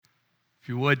If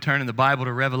you would, turn in the Bible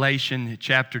to Revelation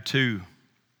chapter 2.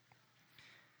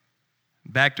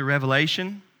 Back to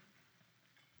Revelation.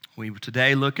 We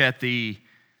today look at the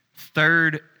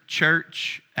third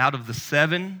church out of the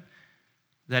seven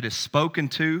that is spoken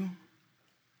to,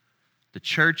 the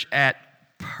church at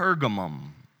Pergamum.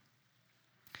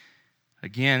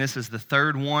 Again, this is the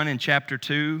third one in chapter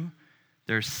 2.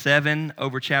 There's 7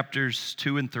 over chapters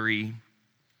 2 and 3.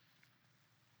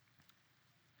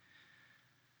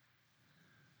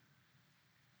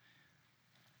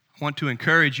 I want to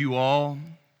encourage you all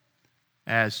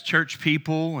as church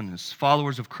people and as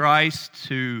followers of Christ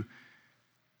to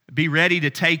be ready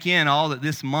to take in all that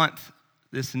this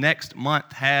next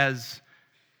month has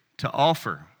to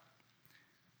offer.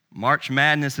 March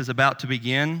Madness is about to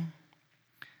begin.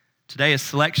 Today is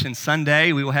Selection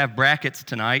Sunday. We will have brackets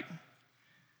tonight.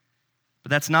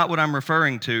 But that's not what I'm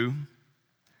referring to.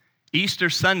 Easter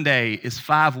Sunday is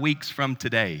 5 weeks from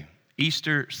today.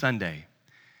 Easter Sunday.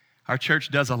 Our church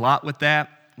does a lot with that.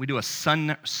 We do a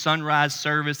sunrise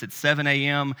service at 7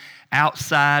 a.m.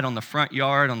 outside on the front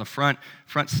yard, on the front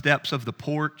steps of the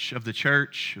porch of the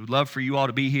church. We'd love for you all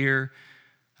to be here.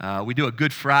 We do a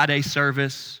Good Friday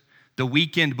service. The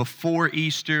weekend before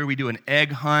Easter, we do an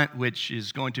egg hunt, which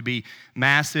is going to be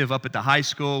massive up at the high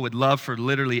school. We'd love for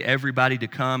literally everybody to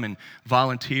come and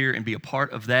volunteer and be a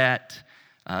part of that.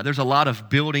 There's a lot of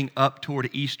building up toward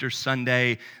Easter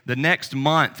Sunday. The next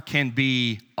month can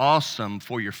be awesome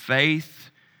for your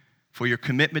faith, for your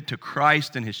commitment to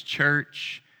Christ and His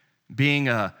church, being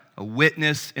a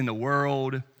witness in the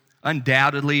world.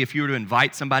 Undoubtedly, if you were to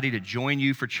invite somebody to join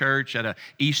you for church at an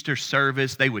Easter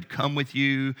service, they would come with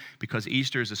you because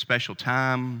Easter is a special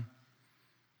time.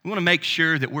 We want to make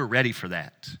sure that we're ready for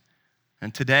that.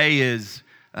 And today is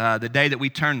the day that we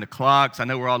turn the clocks. I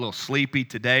know we're all a little sleepy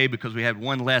today because we had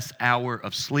one less hour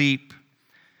of sleep.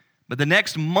 But the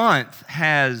next month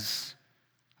has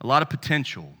a lot of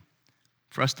potential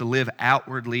for us to live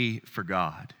outwardly for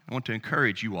God. I want to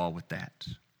encourage you all with that.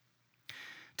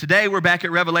 Today we're back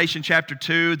at Revelation chapter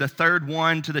 2, the third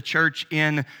one to the church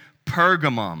in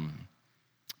Pergamum.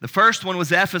 The first one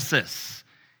was Ephesus.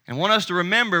 And I want us to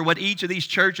remember what each of these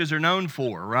churches are known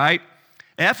for, right?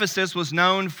 Ephesus was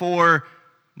known for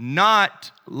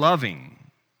not loving.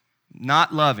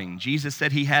 Jesus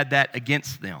said He had that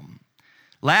against them.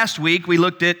 Last week we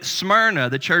looked at Smyrna,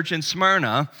 the church in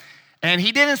Smyrna, and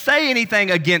He didn't say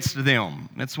anything against them.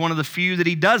 It's one of the few that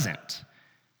He doesn't.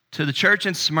 To the church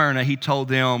in Smyrna, He told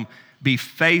them, be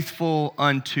faithful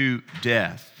unto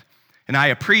death. And I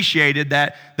appreciated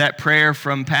that prayer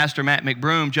from Pastor Matt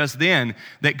McBroom just then,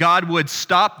 that God would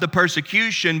stop the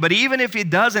persecution, but even if He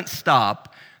doesn't stop,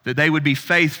 that they would be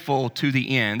faithful to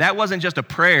the end. That wasn't just a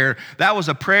prayer. That was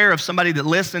a prayer of somebody that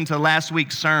listened to last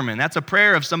week's sermon. That's a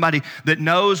prayer of somebody that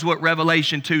knows what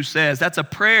Revelation 2 says. That's a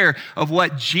prayer of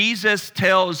what Jesus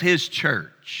tells His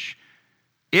church.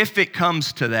 If it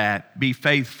comes to that, be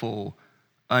faithful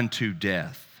unto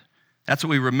death. That's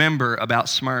what we remember about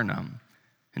Smyrna.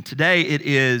 And today it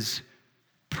is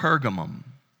Pergamum. And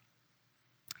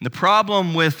the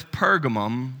problem with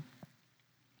Pergamum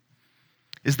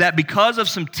is that because of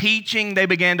some teaching they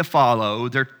began to follow,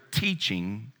 their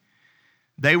teaching,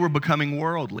 they were becoming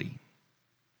worldly.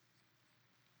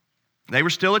 They were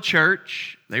still a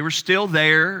church. They were still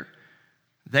there.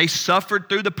 They suffered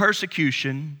through the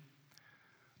persecution.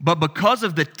 But because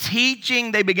of the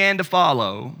teaching they began to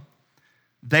follow,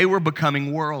 they were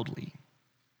becoming worldly.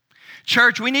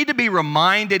 Church, we need to be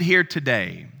reminded here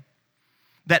today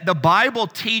that the Bible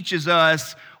teaches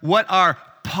us what our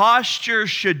posture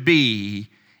should be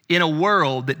in a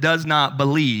world that does not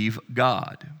believe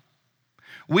God.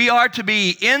 We are to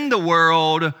be in the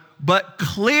world, but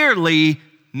clearly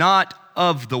not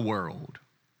of the world.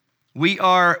 We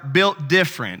are built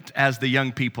different, as the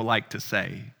young people like to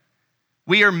say.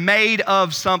 We are made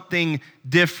of something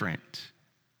different.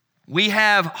 We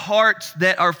have hearts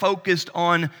that are focused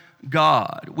on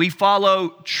God. We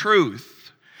follow truth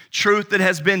that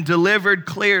has been delivered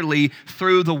clearly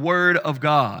through the Word of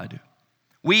God.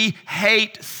 We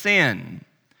hate sin.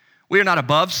 We are not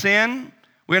above sin.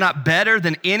 We are not better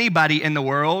than anybody in the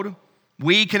world.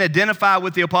 We can identify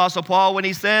with the Apostle Paul when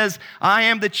he says, I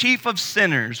am the chief of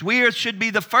sinners. We should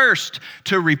be the first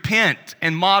to repent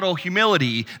and model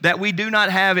humility, that we do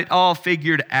not have it all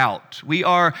figured out. We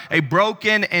are a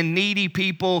broken and needy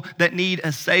people that need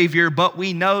a Savior, but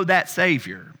we know that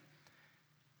Savior.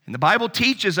 And the Bible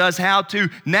teaches us how to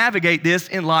navigate this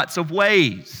in lots of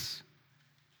ways.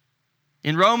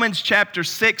 In Romans chapter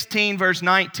 16, verse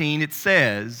 19, it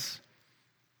says,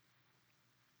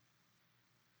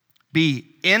 be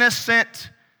innocent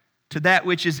to that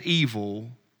which is evil,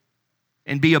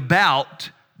 and be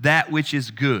about that which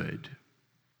is good.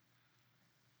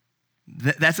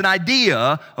 That's an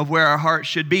idea of where our heart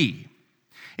should be.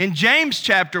 In James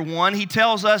chapter 1, he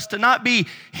tells us to not be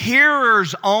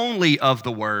hearers only of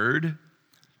the word,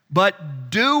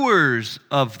 but doers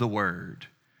of the word.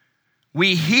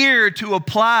 We hear to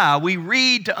apply, we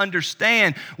read to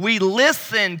understand, we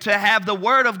listen to have the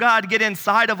word of God get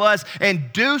inside of us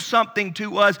and do something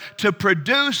to us to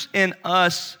produce in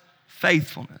us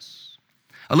faithfulness.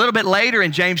 A little bit later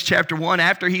in James chapter 1,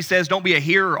 after he says, don't be a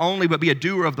hearer only, but be a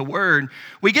doer of the word,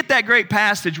 we get that great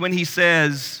passage when he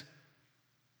says,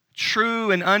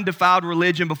 true and undefiled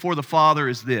religion before the Father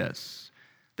is this,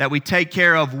 that we take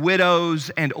care of widows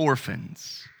and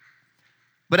orphans.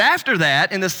 But after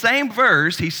that, in the same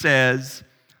verse, he says,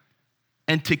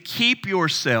 and to keep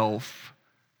yourself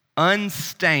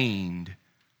unstained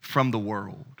from the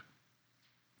world.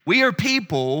 We are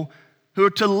people who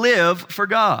are to live for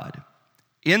God,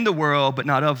 in the world, but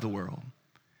not of the world.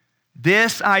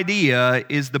 This idea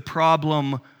is the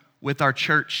problem with our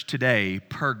church today,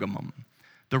 Pergamum.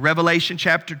 The Revelation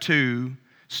chapter 2,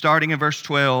 starting in verse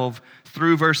 12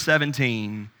 through verse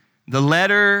 17, the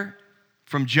letter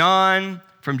from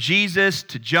Jesus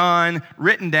to John,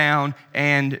 written down,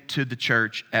 and to the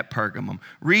church at Pergamum.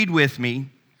 Read with me,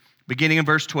 beginning in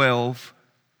verse 12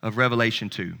 of Revelation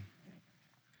 2.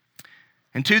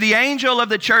 And to the angel of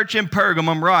the church in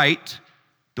Pergamum write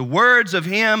the words of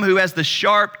him who has the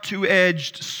sharp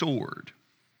two-edged sword.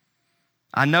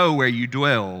 I know where you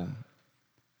dwell,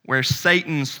 where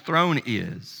Satan's throne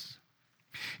is.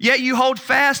 Yet you hold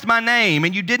fast my name,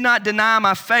 and you did not deny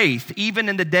my faith, even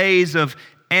in the days of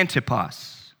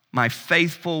Antipas, my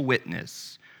faithful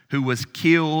witness, who was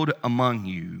killed among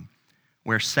you,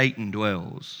 where Satan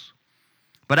dwells.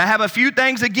 But I have a few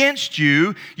things against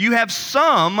you. You have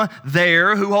some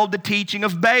there who hold the teaching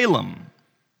of Balaam,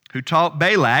 who taught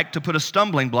Balak to put a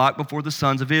stumbling block before the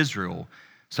sons of Israel,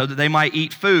 so that they might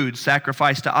eat food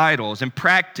sacrificed to idols and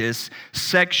practice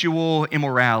sexual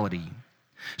immorality.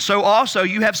 So also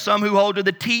you have some who hold to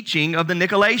the teaching of the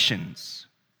Nicolaitans.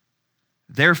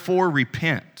 Therefore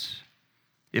repent.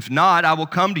 If not, I will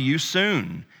come to you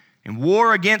soon and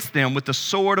war against them with the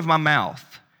sword of my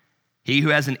mouth. He who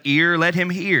has an ear, let him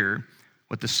hear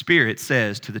what the Spirit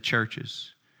says to the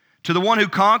churches. To the one who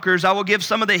conquers, I will give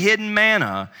some of the hidden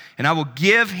manna, and I will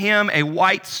give him a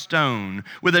white stone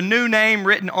with a new name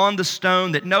written on the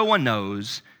stone that no one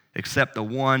knows except the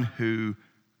one who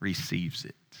receives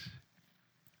it.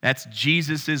 That's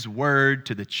Jesus' word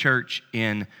to the church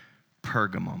in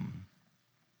Pergamum.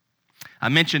 I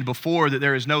mentioned before that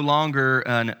there is no longer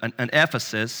an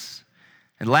Ephesus.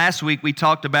 And last week we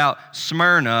talked about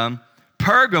Smyrna.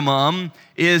 Pergamum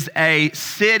is a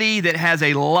city that has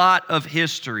a lot of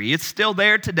history. It's still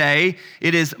there today.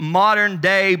 It is modern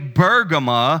day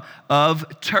Bergama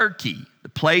of Turkey. The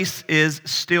place is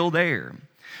still there.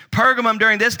 Pergamum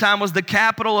during this time was the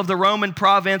capital of the Roman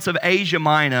province of Asia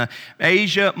Minor.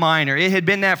 It had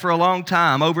been that for a long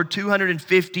time, over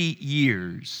 250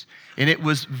 years. And it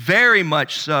was very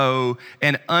much so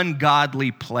an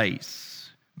ungodly place.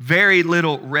 Very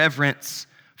little reverence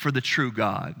for the true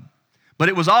God. But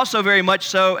it was also very much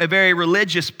so a very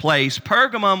religious place.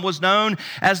 Pergamum was known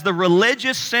as the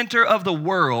religious center of the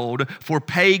world for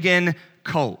pagan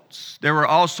cults. There were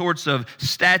all sorts of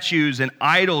statues and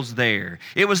idols there.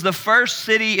 It was the first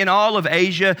city in all of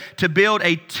Asia to build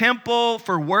a temple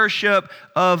for worship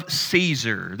of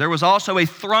Caesar. There was also a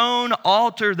throne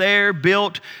altar there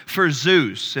built for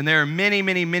Zeus. And there are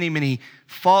many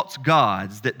false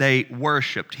gods that they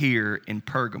worshiped here in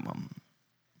Pergamum.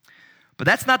 But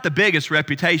that's not the biggest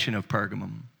reputation of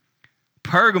Pergamum.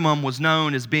 Pergamum was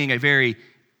known as being a very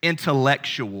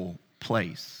intellectual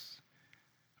place.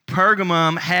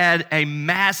 Pergamum had a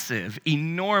massive,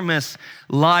 enormous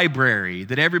library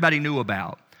that everybody knew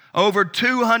about. Over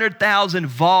 200,000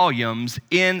 volumes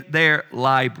in their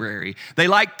library. They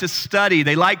liked to study.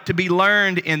 They liked to be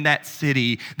learned in that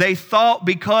city. They thought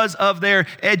because of their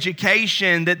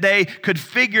education that they could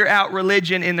figure out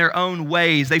religion in their own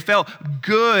ways. They felt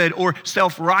good or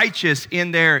self-righteous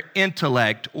in their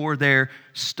intellect or their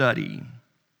study.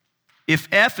 If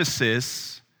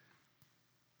Ephesus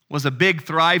was a big,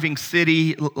 thriving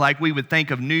city like we would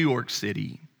think of New York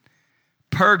City,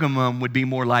 Pergamum would be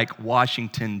more like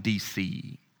Washington,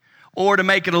 D.C. Or to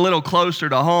make it a little closer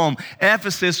to home,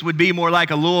 Ephesus would be more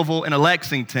like a Louisville and a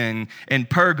Lexington, and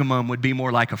Pergamum would be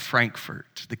more like a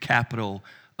Frankfurt, the capital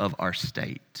of our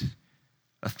state.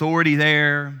 Authority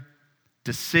there,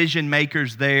 decision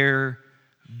makers there,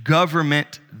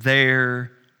 government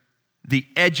there, the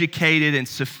educated and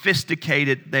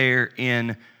sophisticated there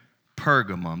in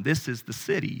Pergamum. This is the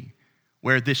city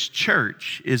where this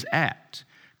church is at.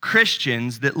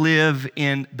 Christians that live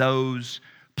in those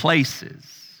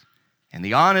places. And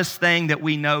the honest thing that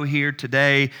we know here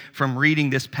today from reading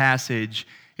this passage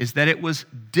is that it was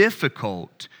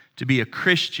difficult to be a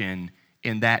Christian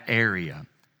in that area.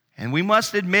 And we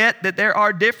must admit that there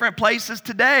are different places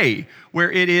today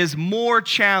where it is more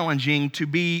challenging to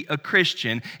be a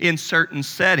Christian in certain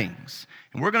settings.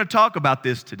 And we're going to talk about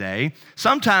this today.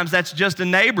 Sometimes that's just a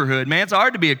neighborhood. Man, it's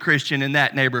hard to be a Christian in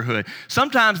that neighborhood.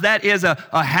 Sometimes that is a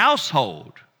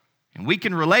household. And we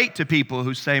can relate to people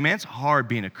who say, man, it's hard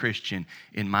being a Christian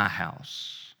in my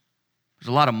house. There's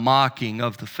a lot of mocking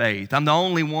of the faith. I'm the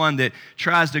only one that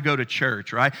tries to go to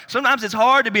church, right? Sometimes it's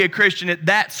hard to be a Christian at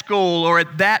that school or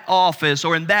at that office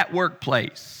or in that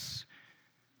workplace.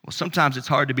 Well, sometimes it's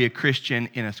hard to be a Christian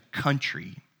in a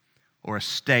country or a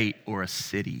state or a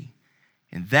city.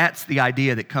 And that's the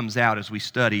idea that comes out as we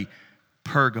study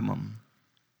Pergamum.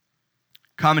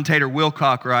 Commentator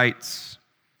Wilcock writes,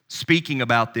 speaking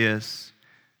about this,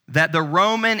 that the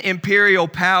Roman imperial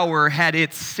power had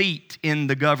its seat in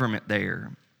the government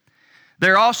there.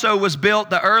 There also was built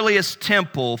the earliest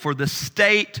temple for the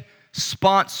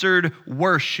state-sponsored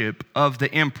worship of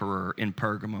the emperor in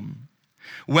Pergamum.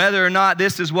 Whether or not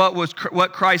this is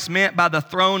what Christ meant by the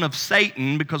throne of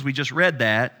Satan, because we just read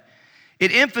that,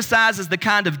 it emphasizes the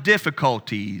kind of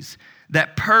difficulties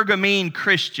that Pergamene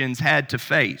Christians had to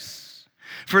face.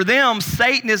 For them,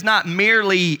 Satan is not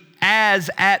merely, as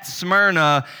at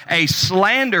Smyrna, a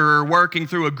slanderer working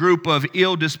through a group of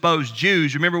ill-disposed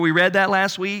Jews. Remember we read that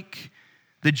last week?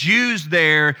 The Jews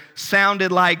there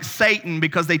sounded like Satan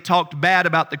because they talked bad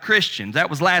about the Christians. That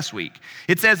was last week.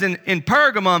 It says in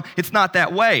Pergamum, it's not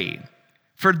that way.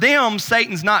 For them,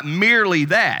 Satan's not merely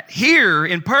that. Here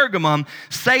in Pergamum,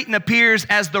 Satan appears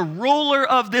as the ruler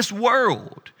of this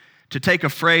world, to take a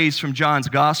phrase from John's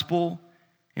gospel.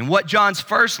 And what John's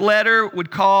first letter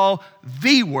would call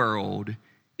the world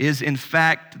is in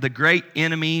fact the great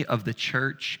enemy of the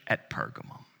church at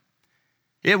Pergamum.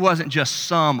 It wasn't just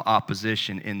some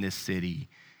opposition in this city.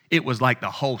 It was like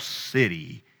the whole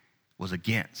city was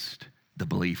against the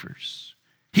believers.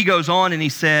 He goes on and he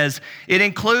says, it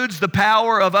includes the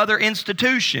power of other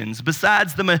institutions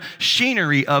besides the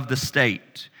machinery of the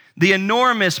state, the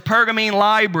enormous Pergamene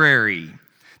library,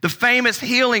 the famous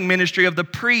healing ministry of the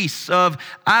priests of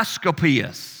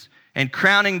Asclepius, and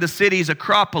crowning the city's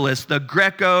Acropolis, the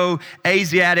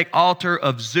Greco-Asiatic altar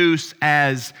of Zeus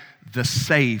as the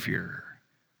Savior.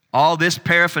 All this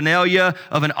paraphernalia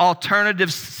of an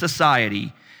alternative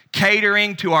society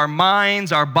catering to our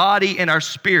minds, our body, and our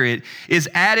spirit is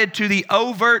added to the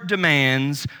overt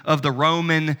demands of the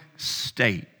Roman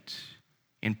state.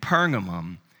 In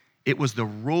Pergamum, it was the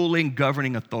ruling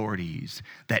governing authorities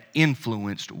that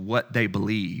influenced what they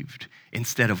believed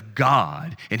instead of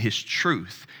God and His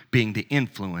truth being the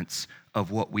influence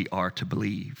of what we are to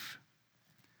believe.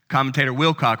 Commentator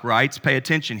Wilcock writes, pay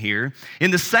attention here,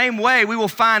 in the same way we will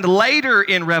find later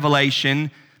in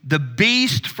Revelation the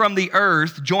beast from the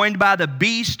earth joined by the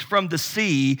beast from the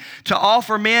sea to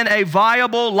offer men a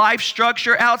viable life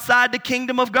structure outside the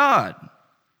kingdom of God.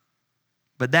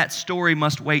 But that story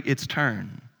must wait its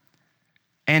turn.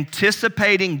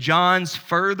 Anticipating John's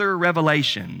further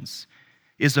revelations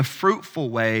is a fruitful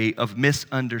way of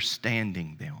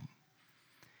misunderstanding them.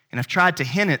 And I've tried to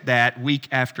hint at that week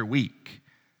after week.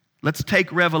 Let's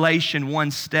take Revelation one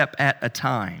step at a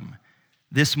time.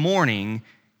 This morning,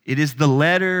 it is the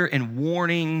letter and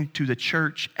warning to the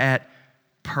church at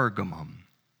Pergamum.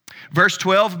 Verse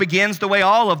 12 begins the way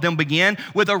all of them begin,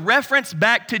 with a reference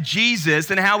back to Jesus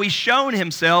and how He's shown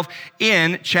Himself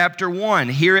in chapter 1.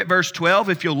 Here at verse 12,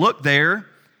 if you'll look there,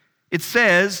 it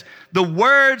says, the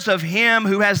words of Him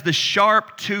who has the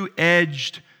sharp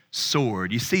two-edged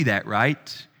sword. You see that,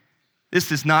 right?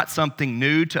 This is not something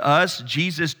new to us.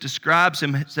 Jesus describes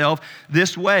Himself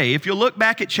this way. If you'll look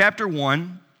back at chapter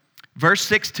 1, verse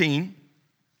 16,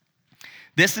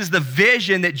 this is the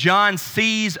vision that John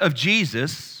sees of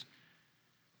Jesus.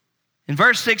 In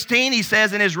verse 16, he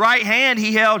says, in His right hand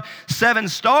He held 7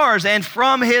 stars, and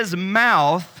from His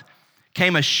mouth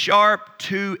came a sharp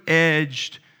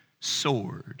two-edged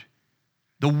sword.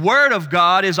 The Word of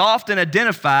God is often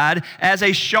identified as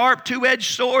a sharp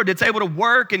two-edged sword that's able to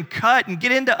work and cut and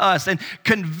get into us and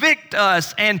convict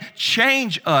us and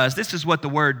change us. This is what the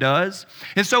Word does.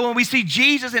 And so when we see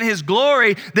Jesus in His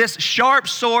glory, this sharp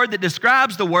sword that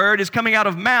describes the Word is coming out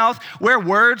of mouth where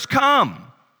words come.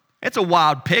 It's a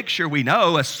wild picture, we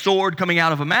know, a sword coming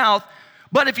out of a mouth.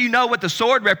 But if you know what the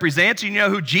sword represents, you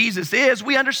know who Jesus is,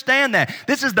 we understand that.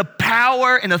 This is the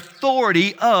power and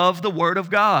authority of the Word of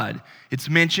God. It's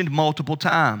mentioned multiple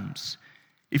times.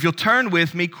 If you'll turn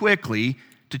with me quickly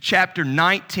to chapter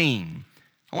 19.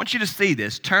 I want you to see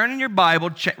this. Turn in your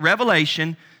Bible,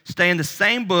 Revelation, stay in the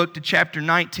same book to chapter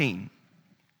 19.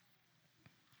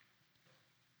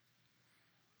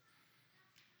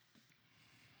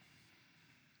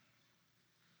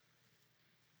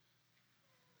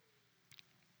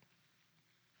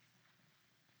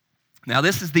 Now,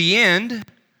 this is the end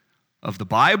of the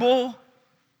Bible,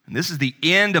 and this is the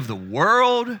end of the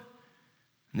world, and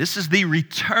this is the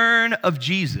return of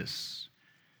Jesus.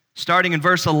 Starting in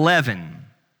verse 11.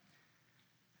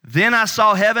 Then I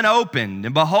saw heaven opened,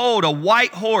 and behold, a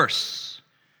white horse.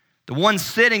 The one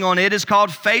sitting on it is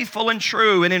called Faithful and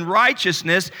True, and in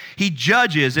righteousness he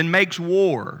judges and makes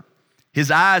war.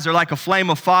 His eyes are like a flame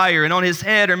of fire, and on his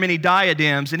head are many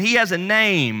diadems, and he has a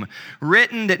name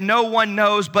written that no one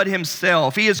knows but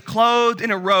himself. He is clothed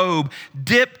in a robe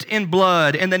dipped in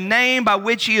blood, and the name by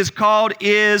which he is called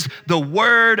is the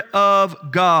Word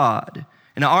of God.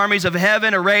 And the armies of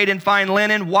heaven, arrayed in fine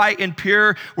linen, white and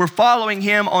pure, were following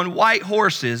him on white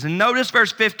horses. And notice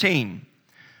verse 15.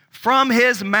 From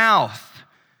his mouth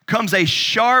comes a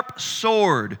sharp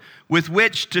sword with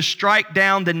which to strike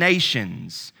down the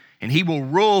nations, and he will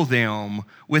rule them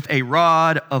with a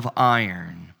rod of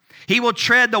iron. He will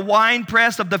tread the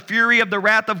winepress of the fury of the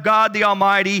wrath of God the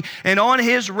Almighty, and on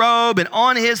his robe and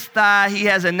on his thigh he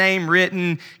has a name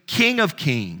written, King of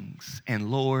Kings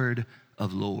and Lord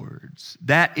of Lords.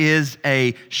 That is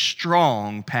a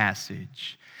strong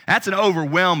passage. That's an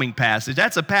overwhelming passage.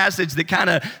 That's a passage that kind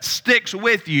of sticks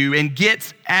with you and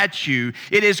gets at you.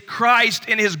 It is Christ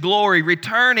in his glory,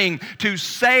 returning to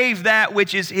save that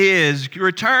which is his,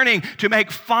 returning to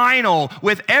make final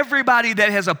with everybody that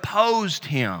has opposed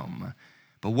him.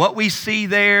 But what we see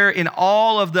there in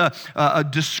all of the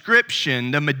description,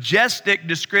 the majestic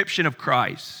description of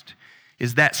Christ,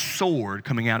 is that sword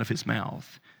coming out of his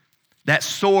mouth. That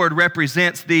sword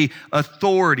represents the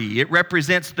authority. It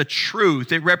represents the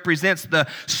truth. It represents the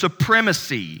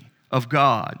supremacy of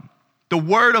God. The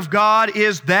Word of God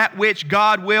is that which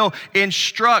God will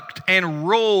instruct and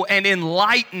rule and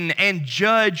enlighten and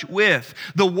judge with.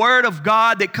 The Word of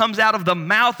God that comes out of the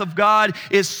mouth of God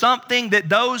is something that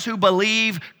those who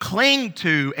believe cling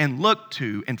to and look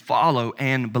to and follow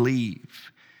and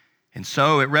believe. And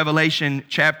so at Revelation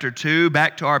chapter 2,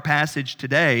 back to our passage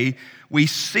today, we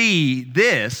see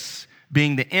this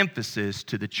being the emphasis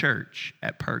to the church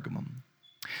at Pergamum.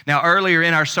 Now, earlier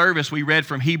in our service, we read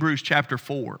from Hebrews chapter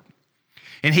 4.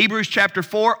 And Hebrews chapter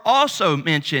 4 also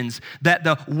mentions that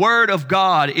the Word of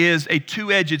God is a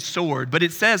two-edged sword, but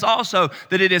it says also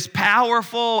that it is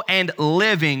powerful and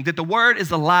living, that the Word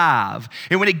is alive.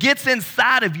 And when it gets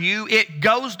inside of you, it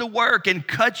goes to work and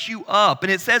cuts you up.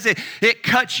 And it says it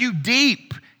cuts you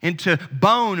deep into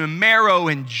bone and marrow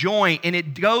and joint, and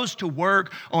it goes to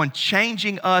work on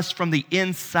changing us from the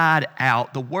inside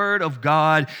out. The Word of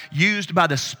God, used by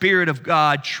the Spirit of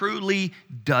God, truly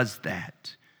does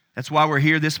that. That's why we're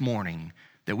here this morning,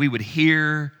 that we would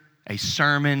hear a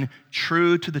sermon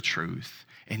true to the truth,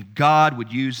 and God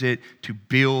would use it to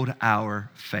build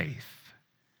our faith.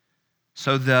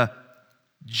 So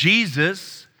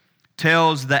Jesus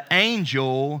tells the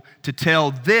angel to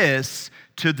tell this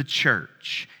to the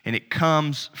church, and it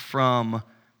comes from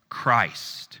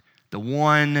Christ, the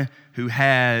one who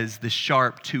has the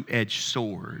sharp two-edged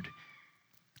sword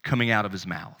coming out of his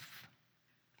mouth.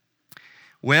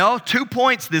 Well, 2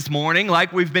 points this morning,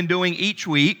 like we've been doing each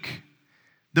week.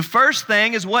 The first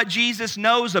thing is what Jesus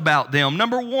knows about them.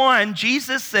 Number one,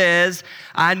 Jesus says,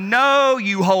 I know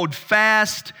you hold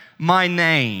fast my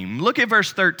name. Look at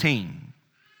verse 13.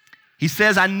 He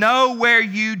says, I know where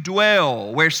you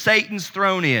dwell, where Satan's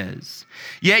throne is.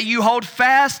 Yet you hold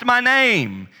fast my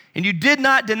name, and you did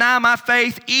not deny my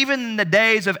faith, even in the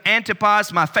days of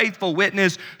Antipas, my faithful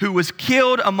witness, who was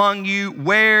killed among you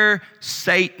where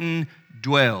Satan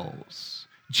dwells.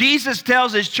 Jesus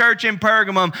tells his church in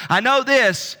Pergamum, I know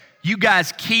this, you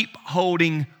guys keep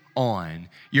holding on.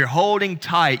 You're holding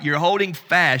tight. You're holding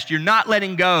fast. You're not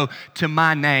letting go to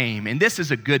my name. And this is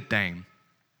a good thing.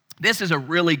 This is a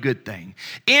really good thing.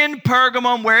 In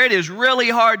Pergamum, where it is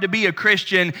really hard to be a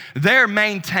Christian, they're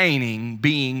maintaining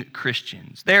being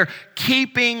Christians. They're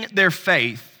keeping their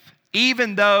faith,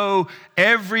 even though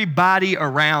everybody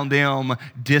around them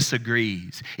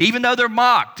disagrees. Even though they're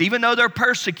mocked, even though they're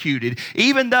persecuted,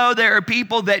 even though there are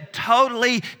people that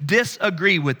totally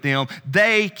disagree with them,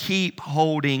 they keep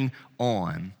holding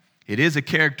on. It is a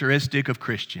characteristic of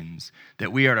Christians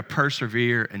that we are to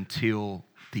persevere until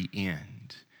the end.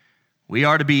 We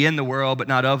are to be in the world, but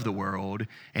not of the world.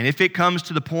 And if it comes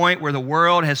to the point where the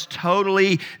world has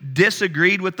totally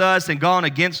disagreed with us and gone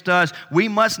against us, we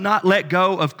must not let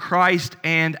go of Christ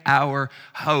and our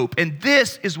hope. And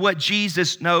this is what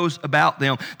Jesus knows about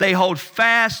them. They hold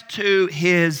fast to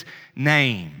his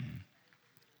name.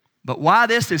 But why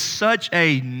this is such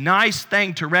a nice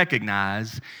thing to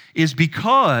recognize is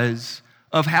because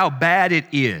of how bad it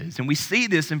is. And we see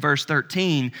this in verse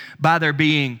 13 by there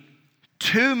being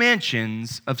two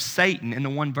mentions of Satan in the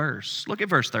one verse. Look at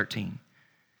verse 13.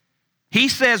 He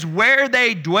says, where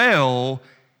they dwell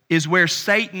is where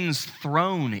Satan's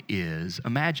throne is.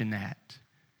 Imagine that.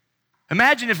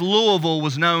 Imagine if Louisville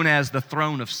was known as the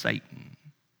throne of Satan.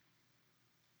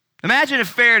 Imagine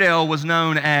if Fairdale was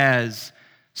known as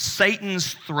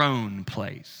Satan's throne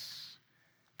place.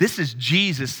 This is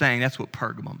Jesus saying that's what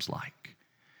Pergamum's like.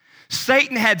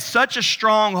 Satan had such a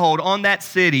stronghold on that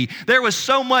city. There was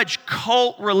so much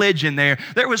cult religion there.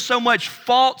 There was so much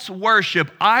false worship,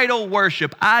 idol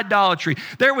worship, idolatry.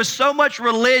 There was so much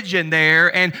religion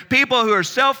there and people who are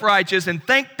self-righteous and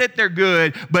think that they're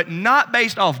good, but not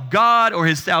based off God or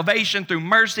his salvation through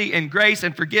mercy and grace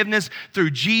and forgiveness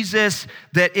through Jesus,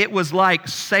 that it was like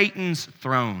Satan's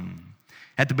throne.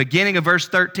 At the beginning of verse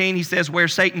 13, he says where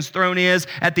Satan's throne is.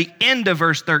 At the end of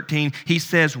verse 13, he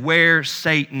says where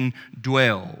Satan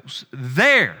dwells.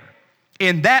 There,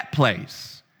 in that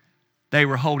place, they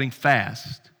were holding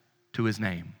fast to his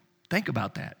name. Think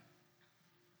about that.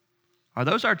 Are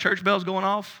those our church bells going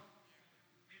off?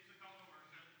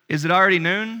 Is it already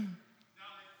noon?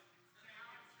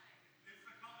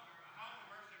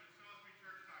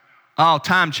 Oh,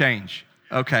 time change.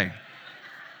 Okay.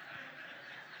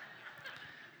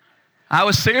 I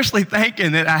was seriously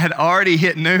thinking that I had already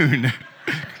hit noon.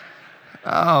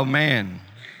 Oh, man.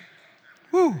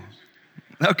 Whew.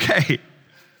 Okay.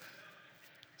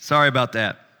 Sorry about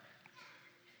that.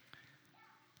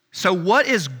 So what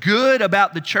is good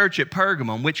about the church at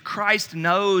Pergamum, which Christ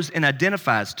knows and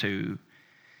identifies to,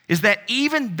 is that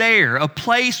even there, a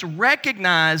place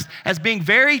recognized as being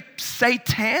very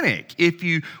satanic, if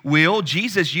you will,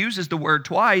 Jesus uses the word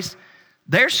twice,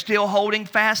 they're still holding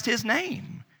fast his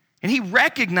name. And he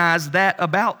recognized that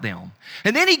about them.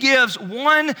 And then he gives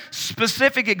one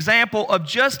specific example of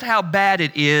just how bad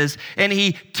it is. And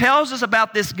he tells us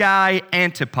about this guy,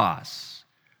 Antipas,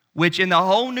 which in the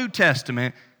whole New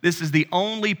Testament, this is the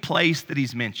only place that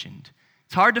he's mentioned.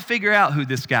 It's hard to figure out who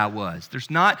this guy was.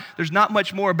 There's not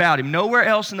much more about him. Nowhere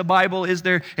else in the Bible is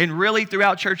there, and really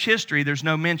throughout church history, there's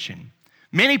no mention.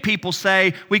 Many people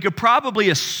say we could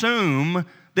probably assume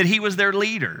that he was their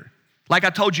leader. Like I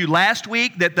told you last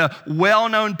week that the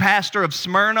well-known pastor of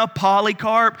Smyrna,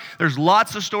 Polycarp, there's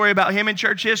lots of story about him in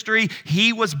church history.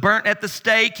 He was burnt at the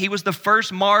stake. He was the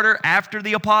first martyr after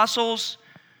the apostles.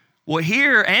 Well,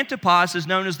 here, Antipas is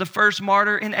known as the first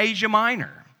martyr in Asia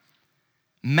Minor.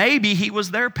 Maybe he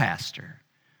was their pastor.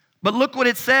 But look what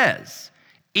it says.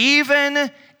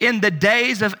 Even in the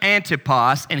days of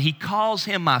Antipas, and he calls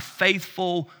him my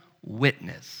faithful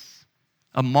witness.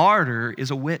 A martyr is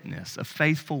a witness, a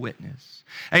faithful witness.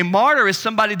 A martyr is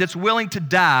somebody that's willing to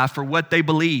die for what they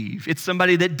believe. It's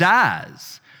somebody that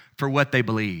dies for what they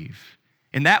believe.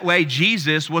 In that way,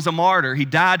 Jesus was a martyr. He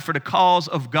died for the cause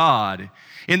of God.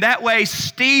 In that way,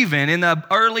 Stephen, in the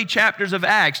early chapters of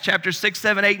Acts, chapters 6,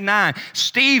 7, 8, and 9,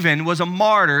 Stephen was a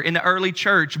martyr in the early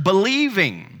church,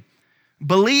 believing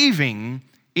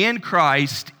in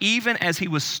Christ even as he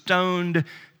was stoned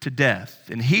to death.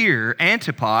 And here,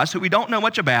 Antipas, who we don't know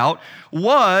much about,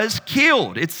 was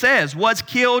killed. It says, was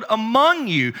killed among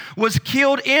you, was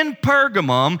killed in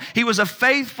Pergamum. He was a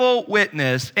faithful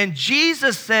witness. And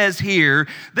Jesus says here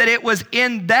that it was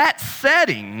in that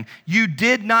setting you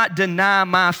did not deny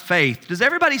my faith. Does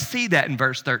everybody see that in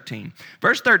verse 13?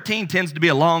 Verse 13 tends to be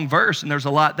a long verse, and there's a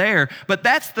lot there. But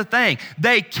that's the thing.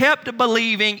 They kept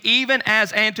believing even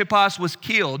as Antipas was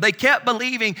killed. They kept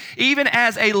believing even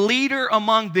as a leader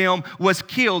among them was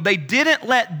killed. They didn't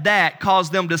let that cause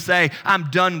them to say, I'm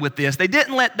done with this. They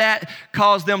didn't let that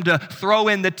cause them to throw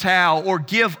in the towel or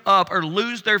give up or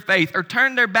lose their faith or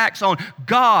turn their backs on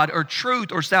God or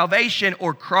truth or salvation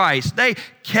or Christ. They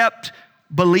kept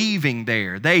believing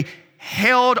there. They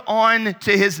held on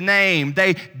to his name.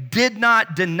 They did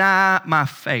not deny my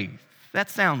faith. That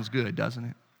sounds good, doesn't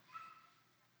it?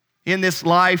 In this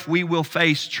life, we will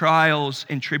face trials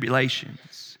and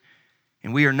tribulations.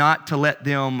 And we are not to let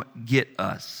them get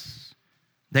us.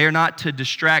 They are not to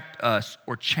distract us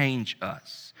or change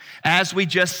us. As we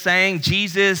just sang,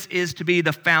 Jesus is to be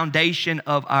the foundation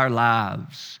of our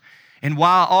lives. And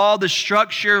while all the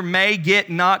structure may get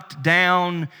knocked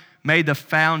down, may the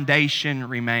foundation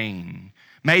remain.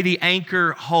 May the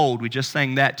anchor hold. We just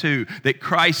sang that too, that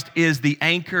Christ is the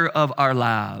anchor of our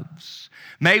lives.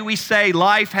 May we say,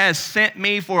 life has sent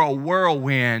me for a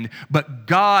whirlwind, but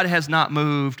God has not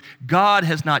moved, God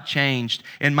has not changed,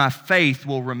 and my faith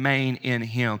will remain in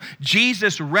Him.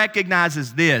 Jesus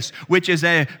recognizes this, which is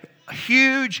a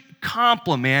huge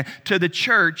compliment to the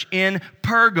church in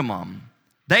Pergamum.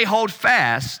 They hold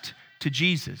fast to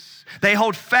Jesus. They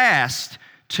hold fast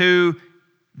to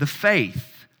the faith.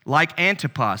 Like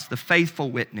Antipas, the faithful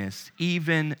witness,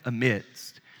 even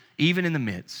in the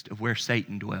midst of where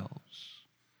Satan dwells.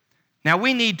 Now,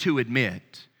 we need to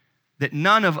admit that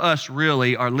none of us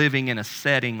really are living in a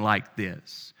setting like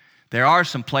this. There are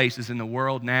some places in the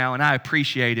world now, and I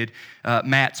appreciated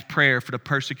Matt's prayer for the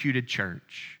persecuted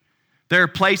church. There are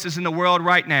places in the world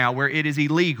right now where it is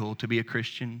illegal to be a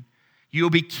Christian. You'll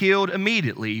be killed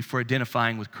immediately for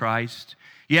identifying with Christ.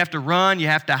 You have to run, you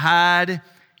have to hide.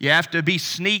 You have to be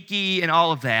sneaky and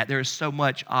all of that. There is so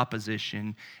much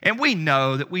opposition. And we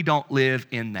know that we don't live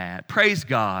in that. Praise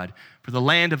God for the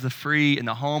land of the free and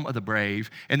the home of the brave,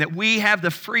 and that we have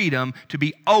the freedom to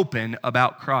be open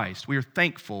about Christ. We are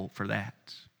thankful for that.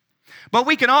 But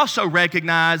we can also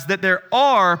recognize that there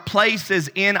are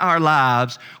places in our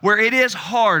lives where it is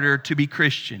harder to be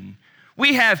Christian.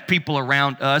 We have people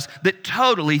around us that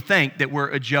totally think that we're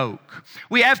a joke.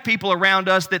 We have people around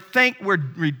us that think we're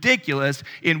ridiculous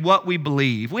in what we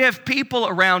believe. We have people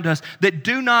around us that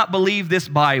do not believe this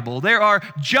Bible. There are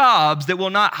jobs that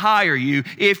will not hire you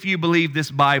if you believe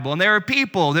this Bible. And there are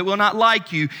people that will not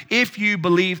like you if you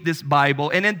believe this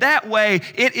Bible. And in that way,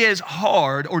 it is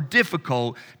hard or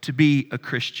difficult to be a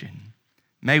Christian.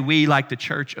 May we, like the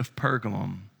church of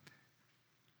Pergamum,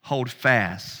 hold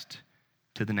fast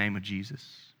to the name of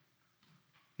Jesus.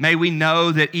 May we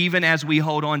know that even as we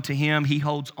hold on to Him, He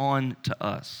holds on to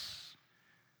us.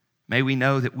 May we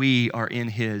know that we are in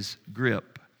His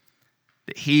grip,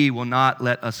 that He will not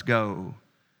let us go.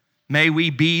 May we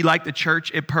be like the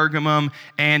church at Pergamum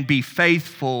and be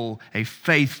faithful, a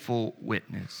faithful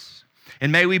witness.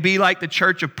 And may we be like the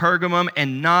church of Pergamum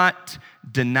and not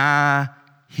deny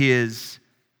His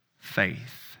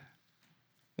faith.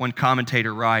 One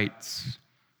commentator writes,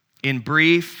 in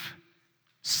brief,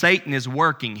 Satan is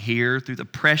working here through the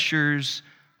pressures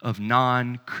of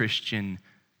non-Christian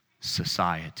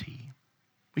society.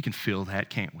 We can feel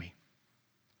that, can't we?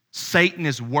 Satan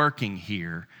is working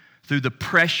here through the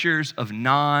pressures of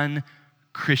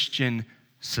non-Christian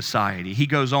society. He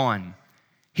goes on,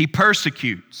 he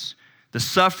persecutes. The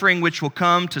suffering which will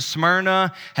come to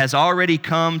Smyrna has already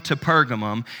come to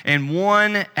Pergamum, and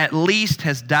one at least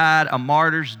has died a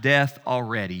martyr's death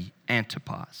already,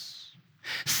 Antipas.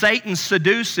 Satan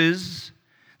seduces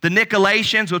the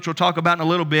Nicolaitans, which we'll talk about in a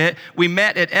little bit. We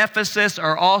met at Ephesus,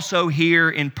 are also here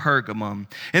in Pergamum.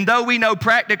 And though we know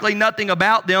practically nothing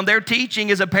about them, their teaching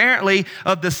is apparently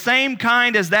of the same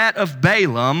kind as that of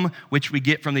Balaam, which we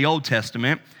get from the Old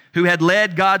Testament, who had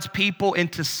led God's people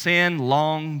into sin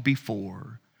long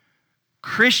before.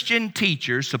 Christian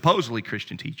teachers, supposedly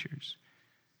Christian teachers,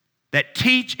 that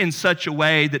teach in such a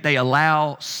way that they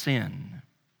allow sin.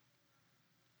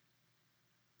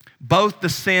 Both the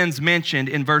sins mentioned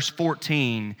in verse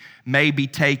 14 may be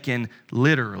taken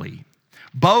literally.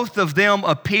 Both of them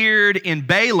appeared in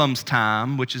Balaam's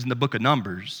time, which is in the book of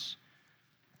Numbers,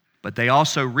 but they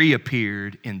also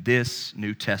reappeared in this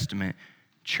New Testament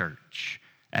church,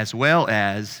 as well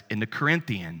as in the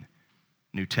Corinthian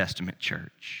New Testament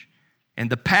church. And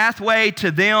the pathway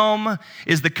to them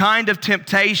is the kind of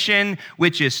temptation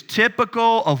which is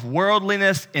typical of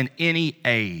worldliness in any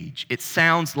age. It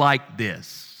sounds like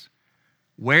this.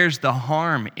 Where's the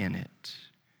harm in it?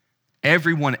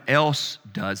 Everyone else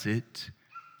does it.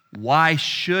 Why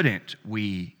shouldn't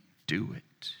we do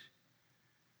it?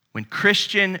 When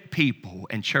Christian people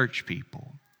and church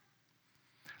people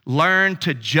learn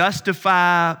to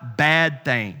justify bad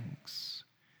things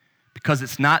because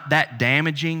it's not that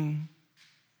damaging,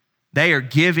 they are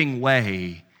giving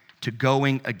way to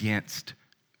going against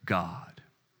God.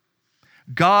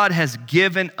 God has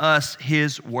given us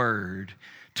His word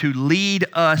to lead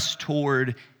us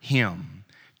toward Him,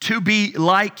 to be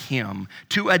like Him,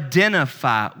 to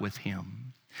identify with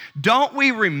Him. Don't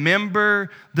we remember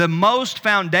the most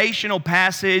foundational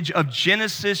passage of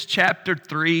Genesis chapter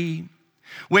 3,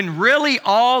 when really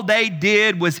all they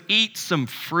did was eat some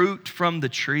fruit from the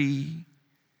tree?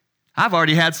 I've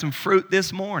already had some fruit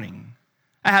this morning.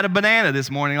 I had a banana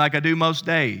this morning like I do most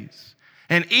days.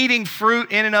 And eating fruit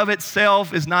in and of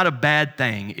itself is not a bad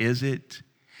thing, is it?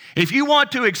 If you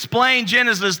want to explain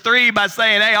Genesis 3 by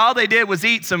saying, hey, all they did was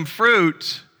eat some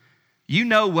fruit, you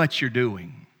know what you're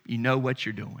doing. You know what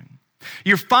you're doing.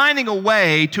 You're finding a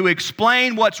way to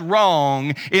explain what's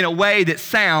wrong in a way that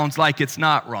sounds like it's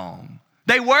not wrong.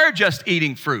 They were just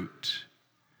eating fruit.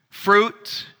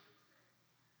 Fruit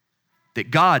that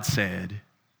God said,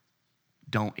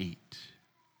 don't eat.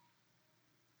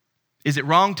 Is it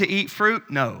wrong to eat fruit?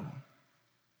 No.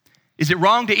 Is it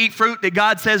wrong to eat fruit that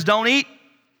God says don't eat?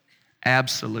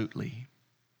 Absolutely.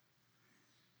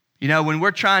 You know, when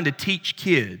we're trying to teach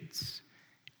kids,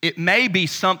 it may be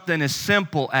something as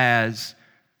simple as,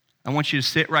 I want you to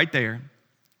sit right there.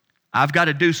 I've got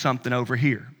to do something over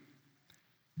here.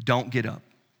 Don't get up.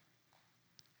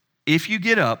 If you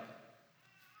get up,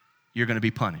 you're going to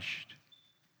be punished.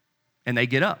 And they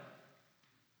get up.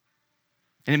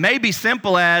 And it may be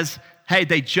simple as, hey,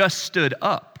 they just stood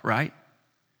up, right?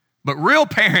 But real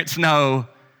parents know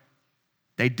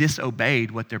they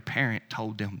disobeyed what their parent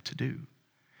told them to do.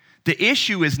 The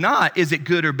issue is not, is it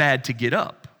good or bad to get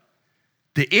up?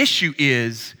 The issue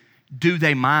is, do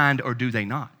they mind or do they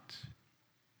not?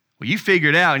 Well, you figure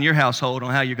it out in your household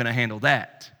on how you're going to handle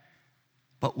that.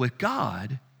 But with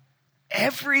God,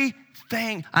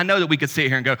 everything, I know that we could sit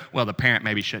here and go, well, the parent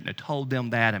maybe shouldn't have told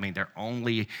them that. I mean, they're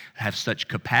only have such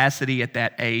capacity at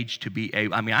that age to be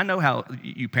able, I mean, I know how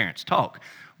you parents talk.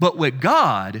 But with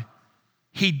God,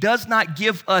 He does not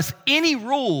give us any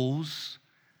rules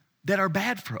that are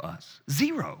bad for us.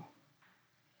 Zero.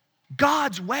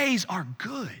 God's ways are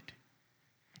good.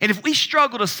 And if we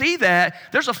struggle to see that,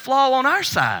 there's a flaw on our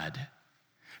side.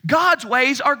 God's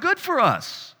ways are good for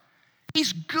us.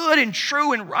 He's good and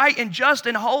true and right and just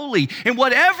and holy. And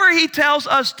whatever He tells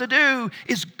us to do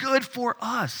is good for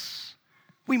us.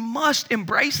 We must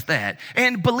embrace that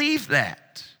and believe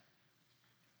that.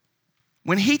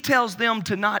 When He tells them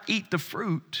to not eat the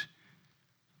fruit,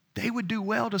 they would do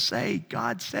well to say,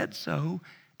 God said so,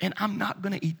 and I'm not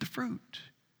going to eat the fruit.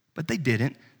 But they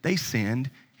didn't. They sinned,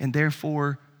 and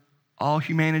therefore all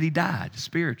humanity died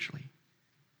spiritually.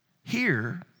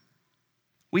 Here,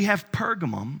 we have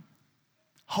Pergamum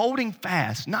holding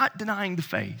fast, not denying the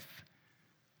faith,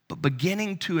 but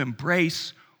beginning to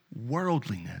embrace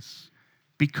worldliness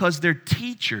because their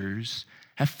teachers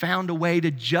have found a way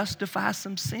to justify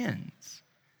some sins.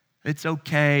 It's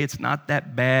okay, it's not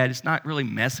that bad, it's not really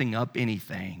messing up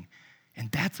anything. And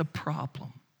that's a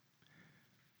problem.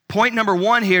 Point number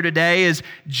one here today is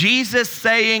Jesus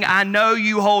saying, I know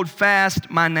you hold fast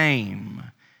my name.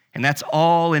 And that's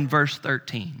all in verse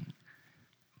 13.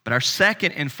 But our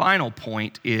second and final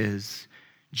point is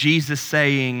Jesus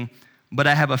saying, but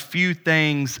I have a few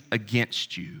things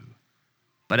against you.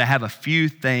 But I have a few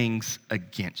things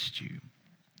against you.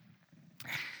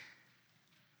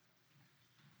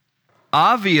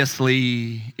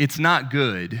 Obviously, it's not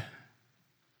good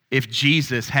if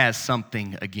Jesus has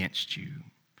something against you.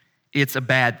 It's a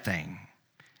bad thing.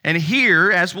 And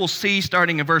here, as we'll see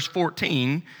starting in verse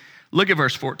 14, look at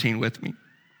verse 14 with me.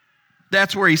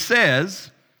 That's where he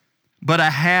says, but I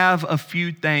have a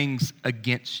few things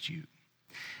against you.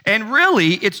 And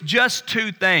really, it's just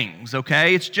two things,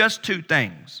 okay? It's just two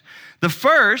things. The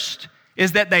first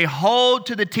is that they hold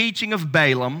to the teaching of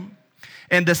Balaam,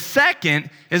 and the second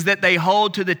is that they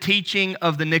hold to the teaching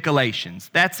of the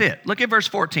Nicolaitans. That's it. Look at verse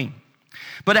 14.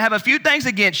 But I have a few things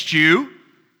against you.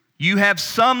 You have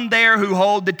some there who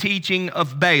hold the teaching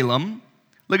of Balaam.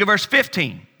 Look at verse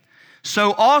 15.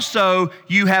 So also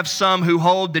you have some who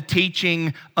hold the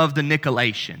teaching of the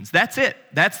Nicolaitans. That's it.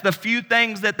 That's the few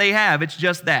things that they have. It's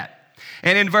just that.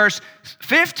 And in verse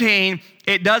 15,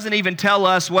 it doesn't even tell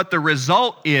us what the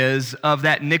result is of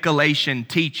that Nicolaitan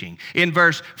teaching. In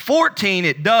verse 14,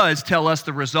 it does tell us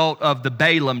the result of the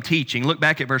Balaam teaching. Look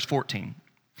back at verse 14.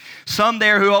 Some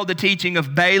there who hold the teaching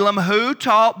of Balaam, who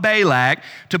taught Balak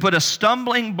to put a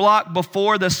stumbling block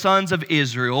before the sons of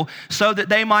Israel so that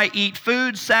they might eat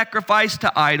food sacrificed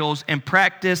to idols and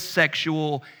practice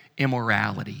sexual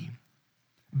immorality.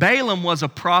 Balaam was a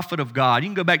prophet of God. You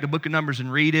can go back to the book of Numbers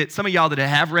and read it. Some of y'all that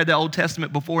have read the Old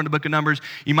Testament before in the book of Numbers,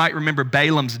 you might remember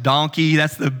Balaam's donkey.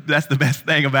 That's the best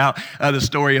thing about the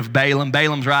story of Balaam.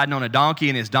 Balaam's riding on a donkey,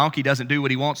 and his donkey doesn't do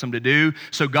what he wants him to do.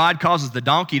 So God causes the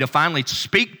donkey to finally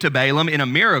speak to Balaam in a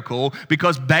miracle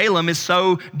because Balaam is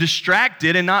so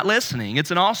distracted and not listening.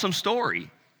 It's an awesome story.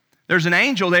 There's an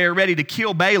angel there ready to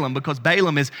kill Balaam because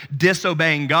Balaam is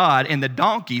disobeying God, and the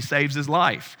donkey saves his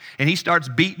life. And he starts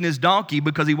beating his donkey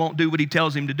because he won't do what he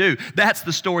tells him to do. That's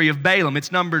the story of Balaam.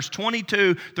 It's Numbers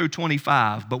 22 through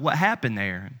 25. But what happened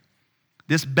there?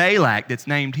 This Balak that's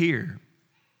named here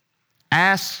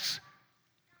asks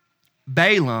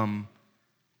Balaam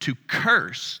to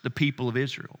curse the people of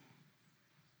Israel.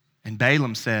 And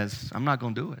Balaam says, I'm not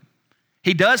going to do it.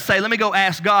 He does say, let me go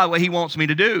ask God what he wants me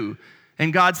to do.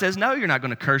 And God says, no, you're not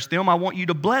going to curse them. I want you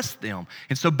to bless them.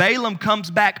 And so Balaam comes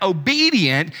back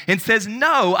obedient and says,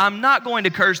 no, I'm not going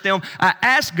to curse them. I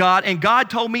asked God, and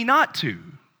God told me not to.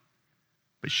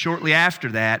 But shortly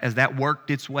after that, as that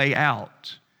worked its way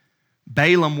out,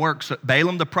 Balaam,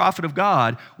 the prophet of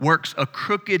God, works a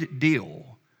crooked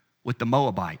deal with the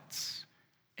Moabites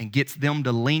and gets them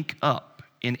to link up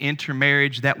in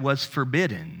intermarriage that was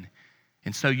forbidden.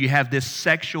 And so you have this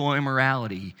sexual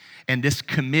immorality and this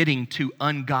committing to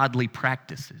ungodly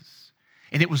practices.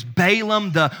 And it was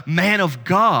Balaam, the man of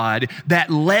God,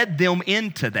 that led them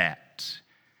into that.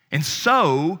 And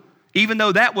so, even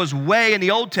though that was way in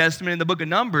the Old Testament in the book of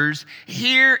Numbers,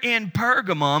 here in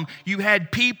Pergamum, you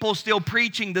had people still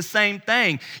preaching the same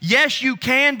thing. Yes, you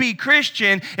can be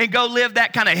Christian and go live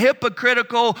that kind of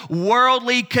hypocritical,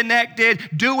 worldly connected,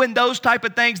 doing those type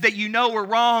of things that you know are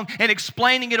wrong and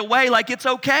explaining it away like it's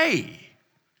okay.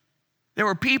 There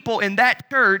were people in that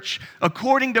church,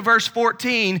 according to verse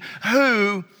 14,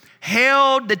 who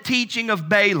held the teaching of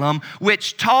Balaam,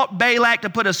 which taught Balak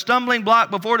to put a stumbling block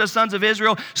before the sons of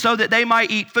Israel so that they might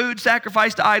eat food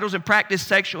sacrificed to idols and practice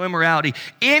sexual immorality.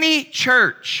 Any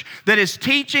church that is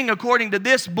teaching according to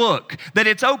this book that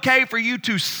it's okay for you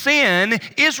to sin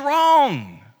is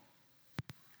wrong.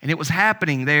 And it was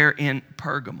happening there in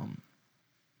Pergamum.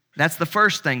 That's the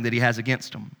first thing that he has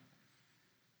against them.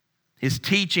 His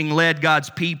teaching led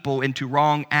God's people into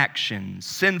wrong actions,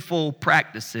 sinful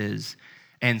practices,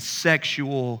 and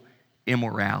sexual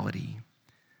immorality.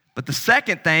 But the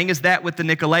second thing is that with the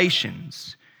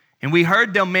Nicolaitans. And we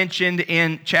heard them mentioned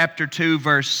in chapter 2,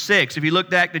 verse 6. If you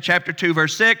look back to chapter 2,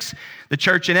 verse 6, the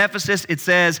church in Ephesus, it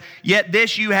says, yet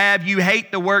this you have, you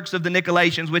hate the works of the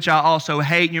Nicolaitans, which I also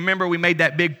hate. And you remember we made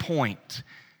that big point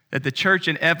that the church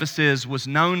in Ephesus was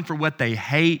known for what they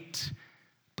hate,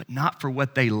 but not for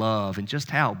what they love, and just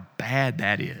how bad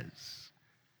that is.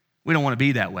 We don't want to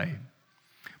be that way.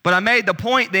 But I made the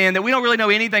point then that we don't really know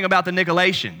anything about the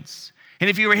Nicolaitans. And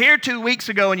if you were here 2 weeks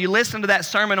ago and you listened to that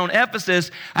sermon on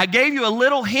Ephesus, I gave you a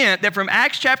little hint that from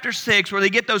Acts chapter 6, where they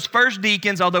get those first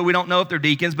deacons, although we don't know if they're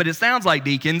deacons, but it sounds like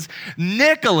deacons,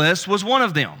 Nicholas was one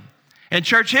of them. And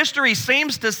church history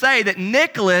seems to say that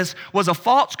Nicholas was a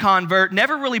false convert,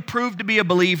 never really proved to be a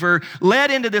believer, led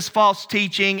into this false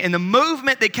teaching, and the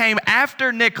movement that came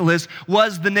after Nicholas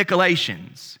was the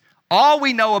Nicolaitans. All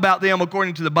we know about them,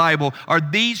 according to the Bible, are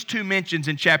these two mentions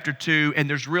in chapter 2, and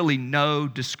there's really no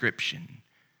description.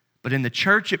 But in the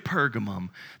church at Pergamum,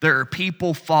 there are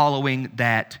people following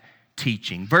that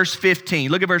teaching. Verse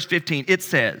 15, look at verse 15. It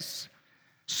says,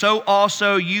 so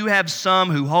also you have some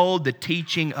who hold the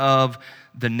teaching of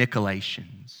the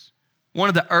Nicolaitans. One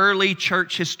of the early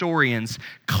church historians,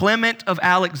 Clement of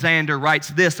Alexander, writes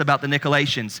this about the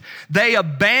Nicolaitans. They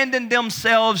abandoned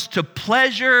themselves to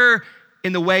pleasure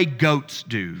in the way goats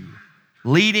do,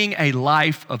 leading a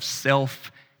life of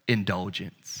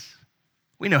self-indulgence.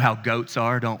 We know how goats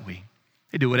are, don't we?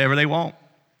 They do whatever they want.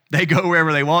 They go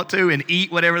wherever they want to and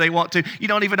eat whatever they want to. You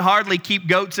don't even hardly keep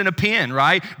goats in a pen,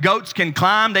 right? Goats can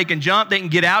climb, they can jump, they can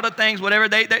get out of things, whatever.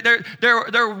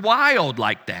 They're wild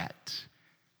like that.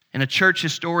 And a church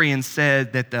historian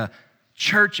said that the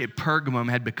church at Pergamum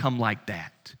had become like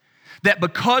that. That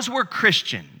because we're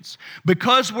Christians,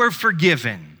 because we're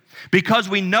forgiven, because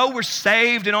we know we're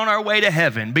saved and on our way to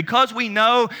heaven, because we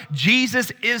know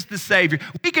Jesus is the Savior,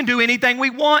 we can do anything we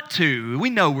want to. We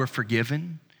know we're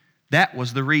forgiven. That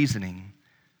was the reasoning.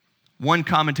 One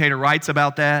commentator writes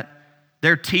about that.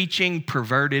 Their teaching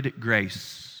perverted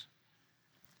grace,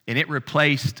 and it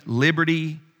replaced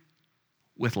liberty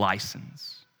with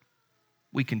license.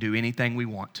 We can do anything we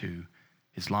want to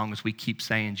as long as we keep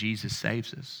saying Jesus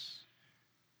saves us.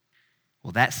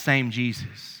 Well, that same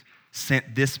Jesus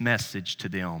sent this message to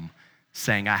them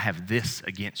saying, I have this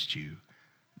against you.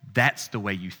 That's the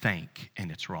way you think,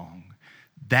 and it's wrong.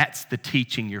 That's the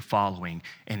teaching you're following,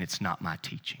 and it's not my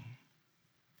teaching.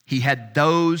 He had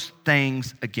those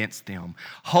things against them,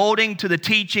 holding to the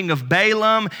teaching of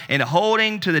Balaam and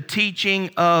holding to the teaching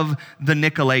of the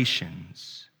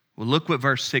Nicolaitans. Well, look what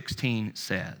verse 16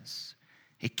 says.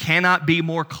 It cannot be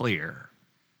more clear.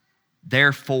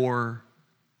 Therefore,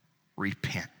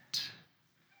 repent.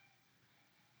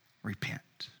 Repent.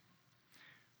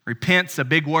 Repent's a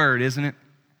big word, isn't it?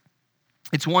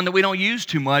 It's one that we don't use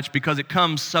too much because it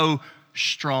comes so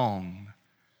strong.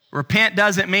 Repent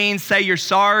doesn't mean say you're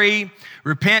sorry.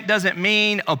 Repent doesn't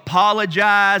mean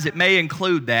apologize. It may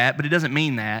include that, but it doesn't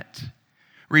mean that.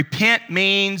 Repent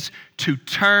means to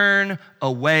turn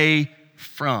away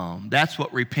from. That's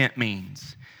what repent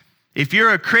means. If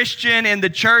you're a Christian in the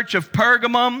church of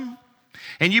Pergamum,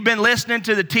 and you've been listening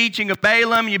to the teaching of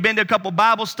Balaam, you've been to a couple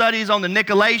Bible studies on the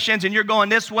Nicolaitans, and you're going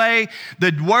this way,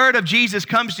 the word of Jesus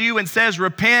comes to you and says,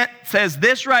 repent, says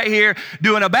this right here,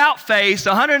 do an about face,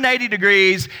 180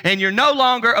 degrees, and you're no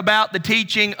longer about the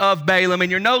teaching of Balaam, and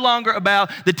you're no longer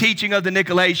about the teaching of the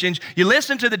Nicolaitans. You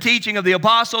listen to the teaching of the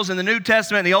apostles in the New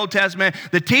Testament and the Old Testament,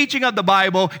 the teaching of the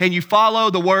Bible, and you follow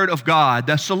the word of God.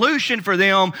 The solution for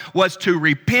them was to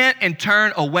repent and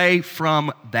turn away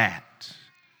from that.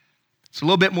 It's a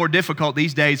little bit more difficult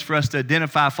these days for us to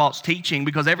identify false teaching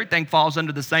because everything falls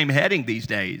under the same heading these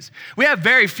days. We have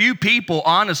very few people,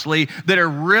 honestly, that are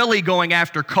really going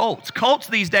after cults. Cults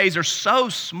these days are so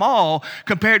small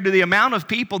compared to the amount of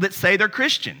people that say they're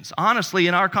Christians, honestly,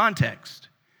 in our context.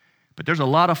 But there's a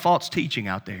lot of false teaching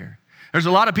out there. There's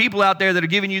a lot of people out there that are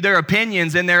giving you their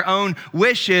opinions and their own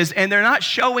wishes, and they're not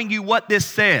showing you what this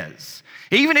says.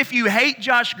 Even if you hate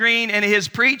Josh Green and his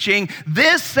preaching,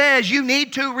 this says you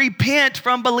need to repent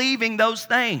from believing those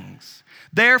things.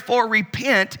 Therefore,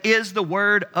 repent is the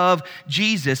word of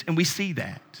Jesus, and we see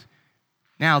that.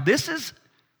 Now, this is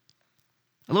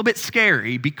a little bit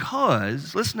scary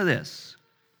because, listen to this.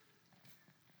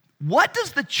 What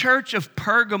does the church of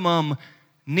Pergamum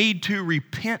need to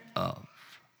repent of?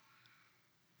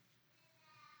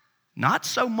 Not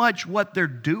so much what they're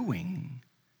doing,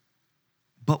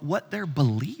 but what they're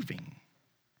believing.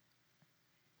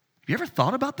 Have you ever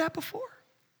thought about that before?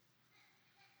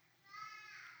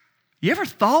 You ever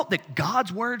thought that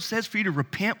God's word says for you to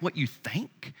repent what you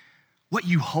think, what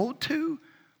you hold to,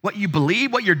 what you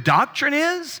believe, what your doctrine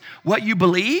is, what you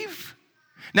believe?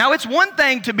 Now, it's one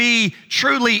thing to be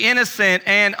truly innocent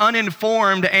and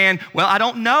uninformed and, well, I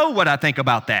don't know what I think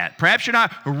about that. Perhaps you're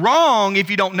not wrong if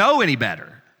you don't know any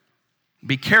better.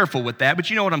 Be careful with that,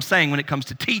 but you know what I'm saying when it comes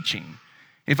to teaching.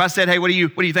 If I said, hey, what do you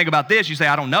think about this? You say,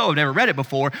 I don't know, I've never read it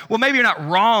before. Well, maybe you're not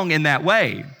wrong in that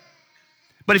way.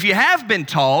 But if you have been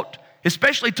taught,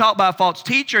 especially taught by a false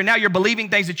teacher, and now you're believing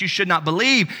things that you should not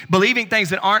believe, believing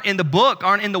things that aren't in the book,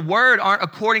 aren't in the word, aren't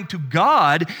according to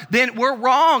God, then we're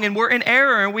wrong and we're in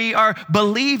error and we are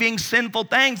believing sinful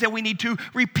things and we need to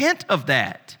repent of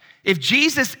that. If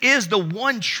Jesus is the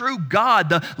one true God,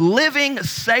 the living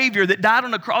Savior that died on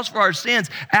the cross for our sins,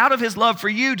 out of his love for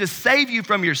you to save you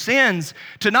from your sins,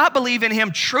 to not believe in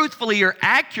him truthfully or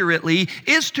accurately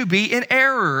is to be in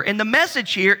error. And the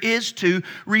message here is to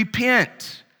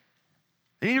repent.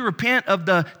 They need to repent of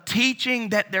the teaching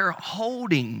that they're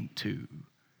holding to.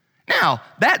 Now,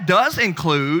 that does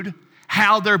include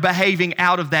how they're behaving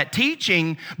out of that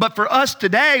teaching. But for us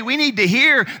today, we need to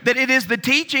hear that it is the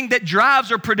teaching that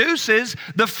drives or produces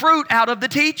the fruit out of the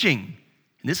teaching.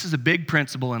 And this is a big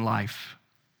principle in life.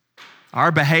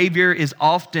 Our behavior is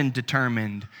often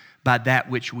determined by that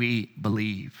which we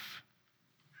believe.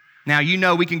 Now,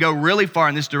 we can go really far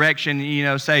in this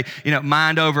direction, say,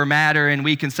 mind over matter, and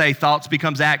we can say thoughts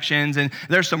becomes actions, and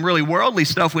there's some really worldly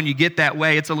stuff when you get that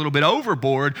way. It's a little bit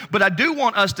overboard, but I do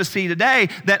want us to see today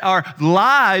that our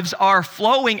lives are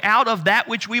flowing out of that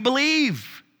which we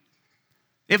believe.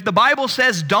 If the Bible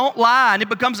says don't lie, and it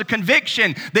becomes a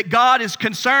conviction that God is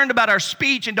concerned about our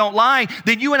speech and don't lie,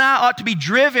 then you and I ought to be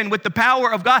driven with the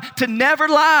power of God to never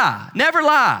lie, never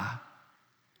lie.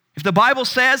 If the Bible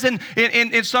says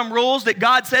in some rules that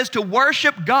God says to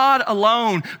worship God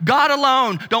alone,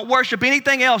 don't worship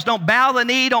anything else, don't bow the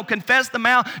knee, don't confess the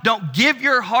mouth, don't give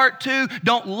your heart to,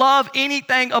 don't love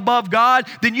anything above God,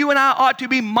 then you and I ought to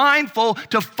be mindful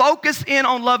to focus in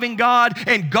on loving God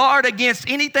and guard against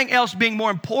anything else being more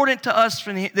important to us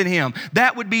than him.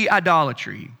 That would be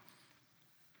idolatry.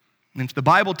 And if the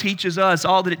Bible teaches us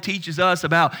all that it teaches us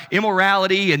about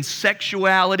immorality and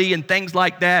sexuality and things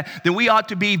like that, then we ought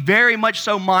to be very much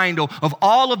so mindful of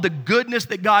all of the goodness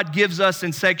that God gives us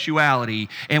in sexuality.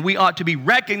 And we ought to be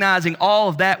recognizing all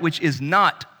of that which is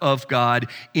not of God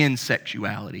in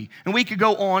sexuality. And we could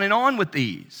go on and on with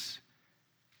these.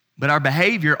 But our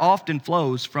behavior often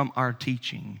flows from our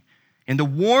teaching. And the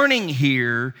warning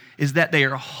here is that they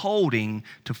are holding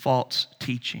to false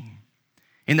teaching.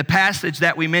 In the passage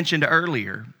that we mentioned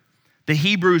earlier, the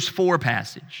Hebrews 4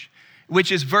 passage,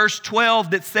 which is verse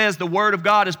 12 that says the word of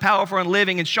God is powerful and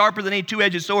living and sharper than any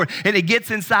two-edged sword, and it gets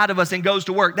inside of us and goes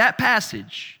to work. That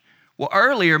passage, well,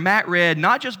 earlier Matt read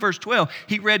not just verse 12,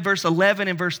 he read verse 11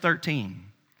 and verse 13.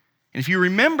 And if you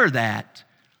remember that,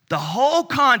 the whole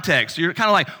context, you're kind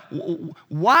of like,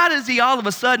 why does he all of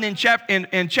a sudden in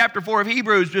chapter 4 of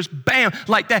Hebrews just bam,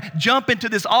 like that, jump into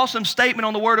this awesome statement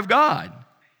on the word of God?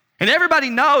 And everybody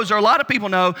knows, or a lot of people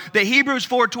know, that Hebrews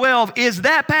 4:12 is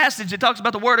that passage that talks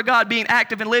about the word of God being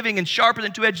active and living and sharper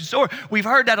than two-edged sword. We've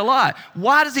heard that a lot.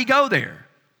 Why does he go there?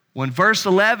 Well, in verse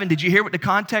 11, did you hear what the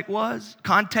context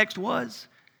was?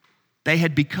 They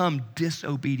had become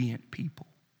disobedient people.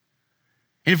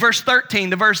 In verse 13,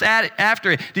 the verse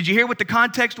after it, did you hear what the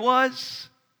context was?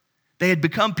 They had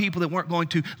become people that weren't going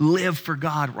to live for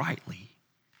God rightly.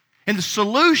 And the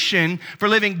solution for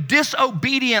living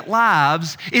disobedient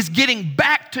lives is getting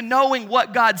back to knowing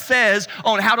what God says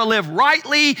on how to live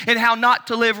rightly and how not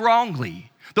to live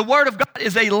wrongly. The Word of God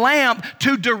is a lamp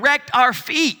to direct our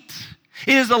feet.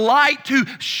 It is a light to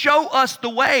show us the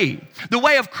way. The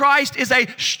way of Christ is a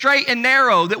straight and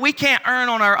narrow that we can't earn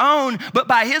on our own, but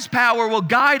by His power will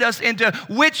guide us into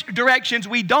which directions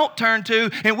we don't turn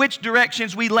to and which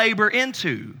directions we labor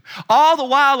into. All the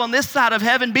while on this side of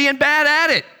heaven being bad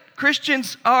at it.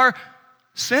 Christians are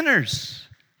sinners,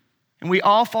 and we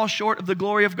all fall short of the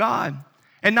glory of God.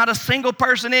 And not a single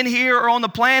person in here or on the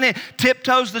planet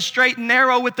tiptoes the straight and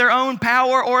narrow with their own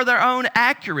power or their own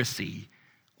accuracy.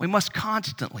 We must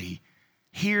constantly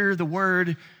hear the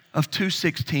word of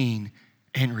 2:16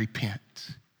 and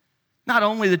repent. Not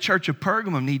only the church of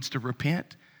Pergamum needs to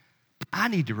repent, but I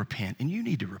need to repent and you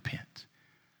need to repent.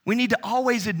 We need to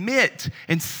always admit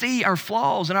and see our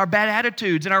flaws and our bad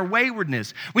attitudes and our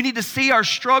waywardness. We need to see our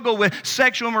struggle with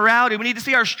sexual immorality. We need to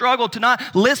see our struggle to not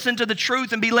listen to the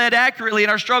truth and be led accurately,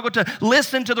 and our struggle to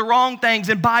listen to the wrong things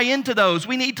and buy into those.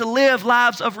 We need to live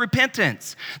lives of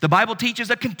repentance. The Bible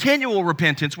teaches a continual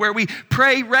repentance where we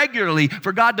pray regularly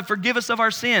for God to forgive us of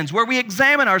our sins, where we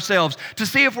examine ourselves to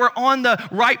see if we're on the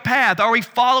right path. Are we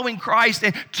following Christ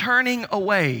and turning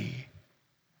away?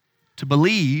 To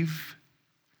believe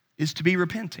is to be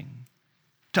repenting.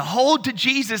 To hold to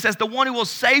Jesus as the one who will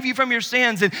save you from your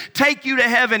sins and take you to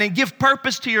heaven and give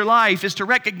purpose to your life is to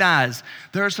recognize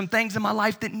there are some things in my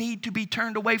life that need to be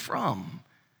turned away from.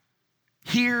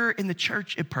 Here in the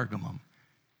church at Pergamum,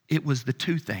 it was the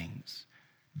two things,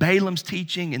 Balaam's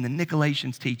teaching and the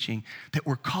Nicolaitans' teaching, that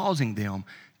were causing them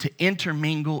to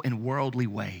intermingle in worldly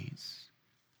ways.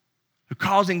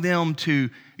 Causing them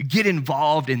to get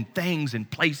involved in things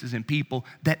and places and people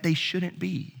that they shouldn't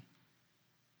be.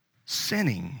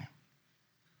 Sinning.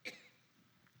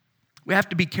 We have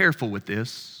to be careful with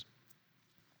this.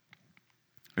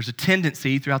 There's a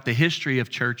tendency throughout the history of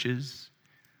churches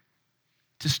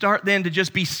to start then to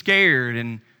just be scared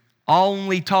and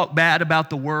only talk bad about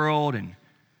the world and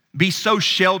be so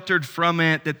sheltered from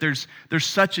it that there's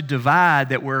such a divide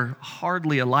that we're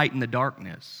hardly a light in the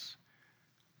darkness.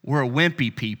 We're a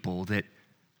wimpy people that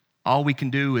all we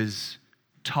can do is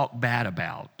talk bad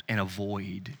about and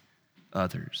avoid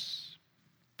others.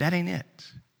 That ain't it.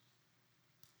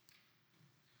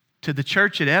 To the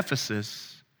church at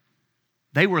Ephesus,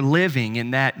 they were living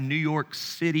in that New York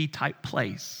City type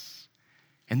place.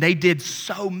 And they did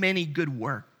so many good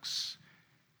works.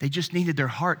 They just needed their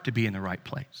heart to be in the right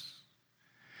place.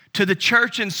 To the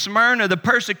church in Smyrna, the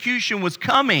persecution was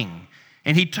coming.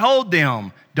 And he told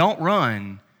them, don't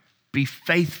run, be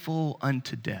faithful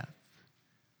unto death.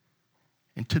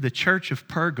 And to the church of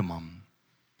Pergamum,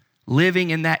 living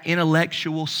in that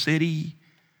intellectual city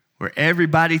where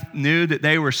everybody knew that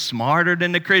they were smarter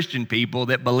than the Christian people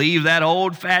that believe that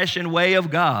old-fashioned way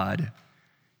of God,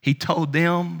 he told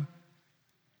them,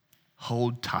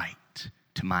 hold tight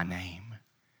to my name.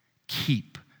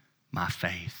 Keep my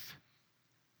faith.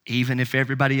 Even if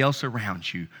everybody else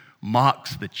around you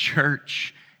mocks the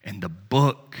church and the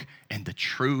book and the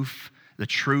truth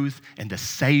and the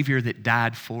Savior that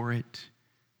died for it,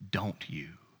 don't you.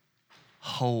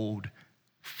 Hold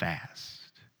fast.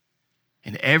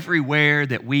 And everywhere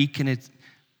that we can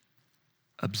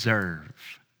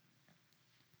observe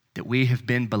that we have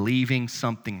been believing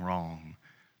something wrong,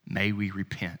 may we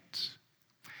repent.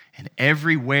 And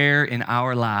everywhere in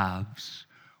our lives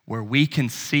where we can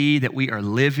see that we are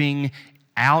living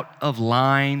out of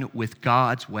line with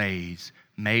God's ways,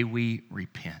 may we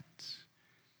repent.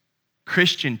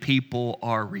 Christian people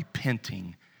are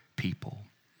repenting people.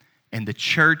 And the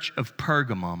church of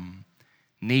Pergamum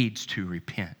needs to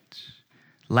repent.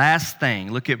 Last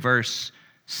thing, look at verse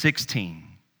 16.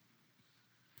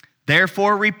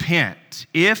 Therefore repent,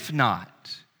 if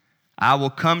not, I will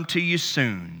come to you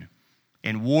soon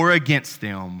and war against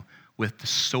them with the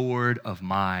sword of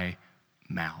my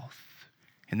mouth.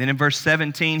 And then in verse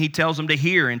 17, he tells them to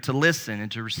hear and to listen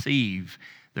and to receive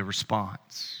the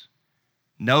response.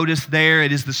 Notice there,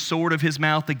 it is the sword of his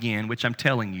mouth again, which I'm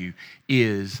telling you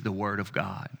is the word of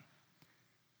God.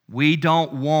 We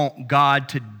don't want God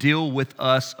to deal with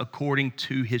us according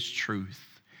to his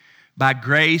truth. By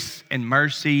grace and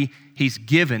mercy, he's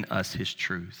given us his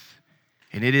truth.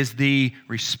 And it is the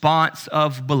response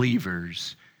of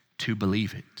believers to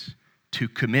believe it, to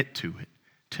commit to it,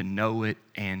 to know it,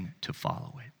 and to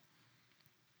follow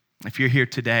it. If you're here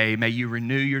today, may you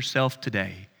renew yourself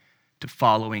today to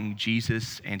following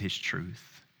Jesus and his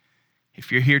truth.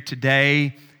 If you're here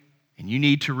today and you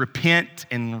need to repent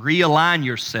and realign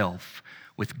yourself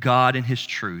with God and his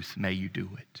truth, may you do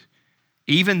it.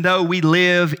 Even though we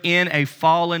live in a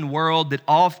fallen world that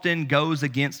often goes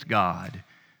against God,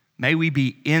 may we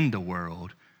be in the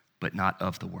world, but not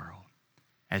of the world.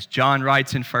 As John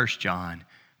writes in 1 John,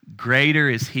 greater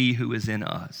is he who is in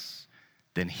us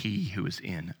than he who is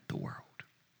in the world.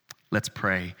 Let's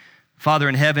pray. Father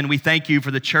in heaven, we thank you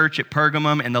for the church at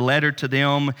Pergamum and the letter to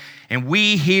them, and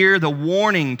we hear the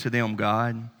warning to them,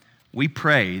 God. We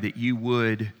pray that you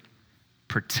would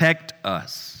protect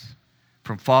us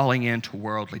from falling into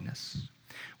worldliness.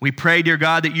 We pray, dear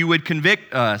God, that you would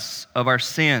convict us of our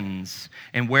sins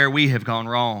and where we have gone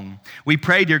wrong. We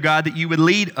pray, dear God, that you would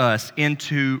lead us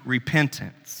into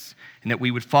repentance and that we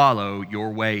would follow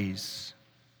your ways.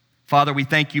 Father, we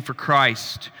thank you for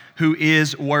Christ, who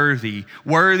is worthy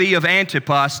of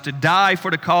Antipas to die for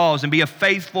the cause and be a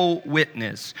faithful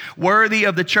witness, worthy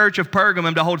of the church of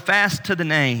Pergamum to hold fast to the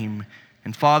name.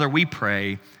 And Father, we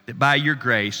pray that by your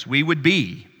grace we would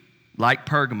be like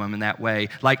Pergamum in that way,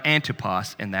 like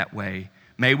Antipas in that way.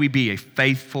 May we be a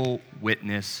faithful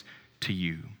witness to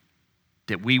you,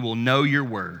 that we will know your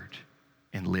word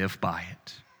and live by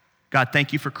it. God,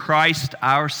 thank you for Christ,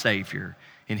 our Savior.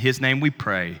 In his name we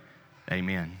pray,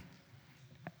 amen.